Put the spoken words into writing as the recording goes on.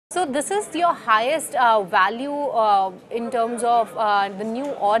So this is your highest value in terms of the new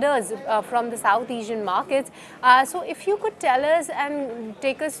orders from the South Asian markets. So if you could tell us and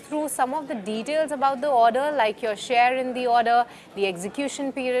take us through some of the details about the order, like your share in the order, the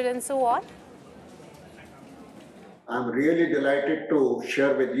execution period and so on. I'm really delighted to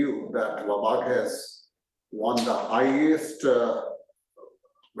share with you that WABAG has won the highest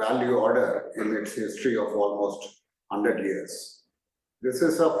value order in its history of almost 100 years. This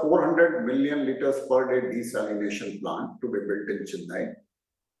is a 400 million liters per day desalination plant to be built in Chennai.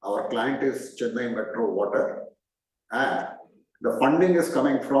 Our client is Chennai Metro Water, and the funding is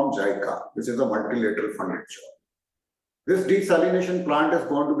coming from JICA, which is a multilateral funded job. This desalination plant is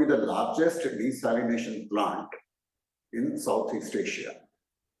going to be the largest desalination plant in Southeast Asia.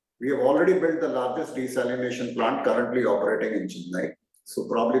 We have already built the largest desalination plant currently operating in Chennai. So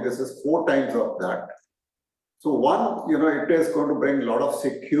probably this is 4 times of that. So one, it is going to bring a lot of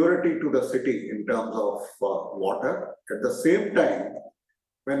security to the city in terms of water. At the same time,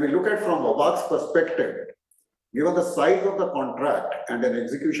 when we look at from WABAG's perspective, given the size of the contract and an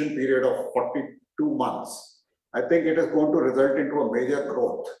execution period of 42 months, I think it is going to result into a major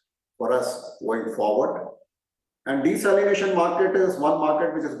growth for us going forward. And desalination market is one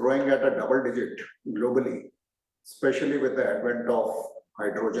market which is growing at a double digit globally, especially with the advent of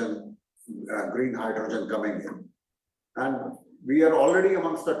hydrogen, green hydrogen coming in. And we are already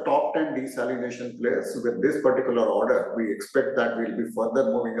amongst the top 10 desalination players. With this particular order, we expect that we'll be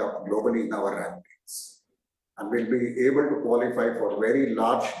further moving up globally in our rankings. And we'll be able to qualify for very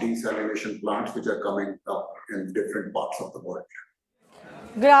large desalination plants which are coming up in different parts of the world.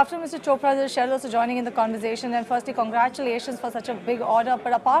 Good afternoon, Mr. Chopra. This is Cheryl also joining in the conversation. And firstly, congratulations for such a big order.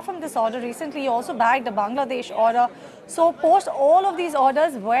 But apart from this order, recently you also bagged a Bangladesh order. So post all of these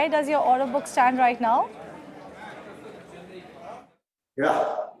orders, where does your order book stand right now?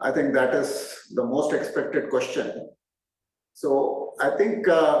 Yeah, I think that is the most expected question. So I think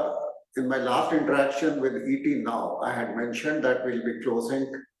in my last interaction with ET now, I had mentioned that we'll be closing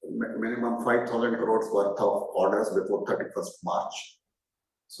minimum 5,000 crores worth of orders before 31st March.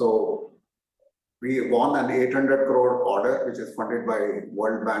 So we won an 800 crore order, which is funded by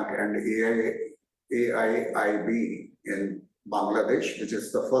World Bank and AIIB in Bangladesh, which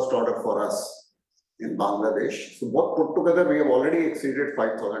is the first order for us in Bangladesh. So both put together, we have already exceeded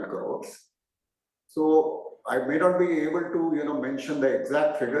 5,000 crores. So I may not be able to, mention the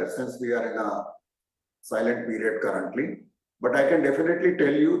exact figure since we are in a silent period currently, but I can definitely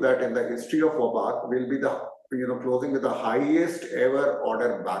tell you that in the history of WABAG, we'll be the closing with the highest ever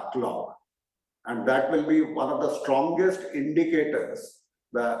order backlog. And that will be one of the strongest indicators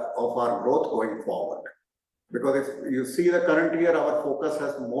of our growth going forward. Because if you see the current year, our focus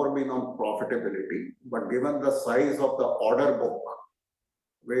has more been on profitability. But given the size of the order book,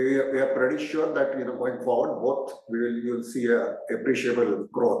 we are pretty sure that going forward, both you'll see a appreciable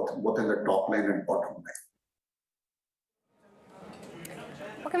growth both in the top line and bottom line.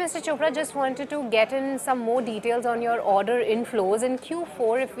 Okay, Mr. Chopra, just wanted to get in some more details on your order inflows. In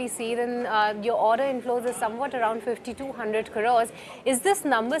Q4, if we see, then your order inflows is somewhat around 5,200 crores. Is this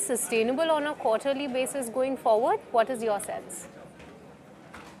number sustainable on a quarterly basis going forward? What is your sense?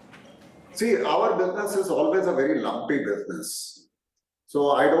 See, our business is always a very lumpy business.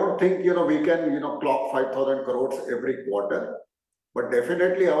 So I don't think, we can, clock 5,000 crores every quarter. But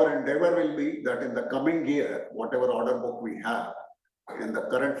definitely our endeavor will be that in the coming year, whatever order book we have, in the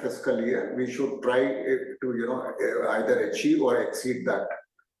current fiscal year, we should try to, either achieve or exceed that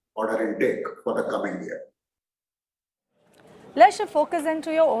order intake for the coming year. Let's focus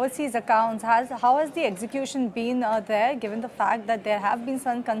into your overseas accounts. How has the execution been there, given the fact that there have been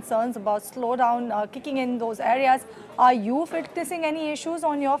some concerns about slowdown kicking in those areas? Are you facing any issues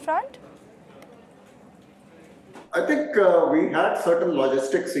on your front? I think we had certain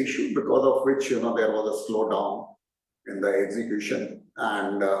logistics issues because of which, there was a slowdown in the execution,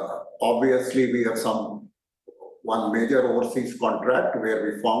 and obviously we have one major overseas contract where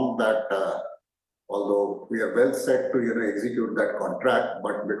we found that although we are well set to execute that contract,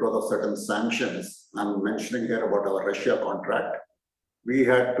 but because of certain sanctions, I'm mentioning here about our Russia contract, we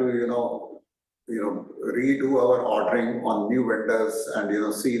had to redo our ordering on new vendors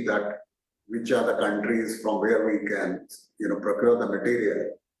and see that which are the countries from where we can procure the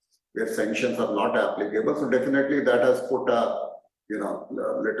material, where sanctions are not applicable. So definitely that has put a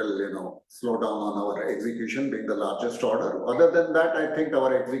little slowdown on our execution, being the largest order. Other than that, I think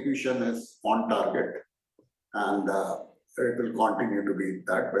our execution is on target, and it will continue to be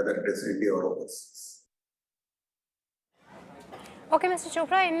that, whether it is India or overseas. Okay, Mr.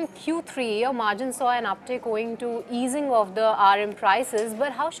 Chopra, in Q3, your margin saw an uptick owing to easing of the RM prices,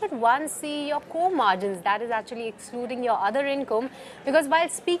 but how should one see your core margins, that is actually excluding your other income? Because while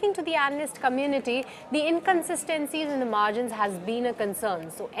speaking to the analyst community, the inconsistencies in the margins has been a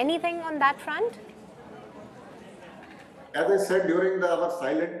concern. So anything on that front? As I said, during our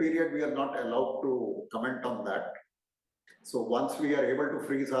silent period, we are not allowed to comment on that. So once we are able to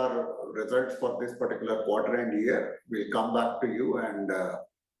freeze our results for this particular quarter and year, we'll come back to you and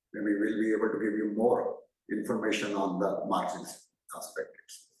maybe we'll be able to give you more information on the margins aspect.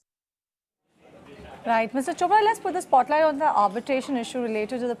 Right. Mr. Chopra, let's put the spotlight on the arbitration issue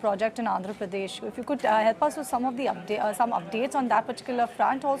related to the project in Andhra Pradesh. If you could help us with some of the updates on that particular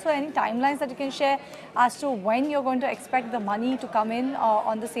front. Also, any timelines that you can share as to when you're going to expect the money to come in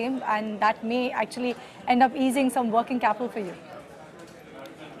on the same, and that may actually end up easing some working capital for you.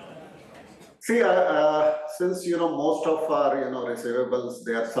 See, since most of our receivables,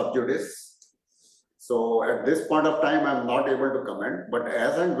 they are sub judice. So at this point of time, I'm not able to comment, but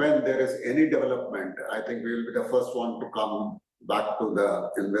as and when there is any development, I think we will be the first one to come back to the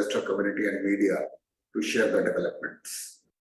investor community and media to share the developments.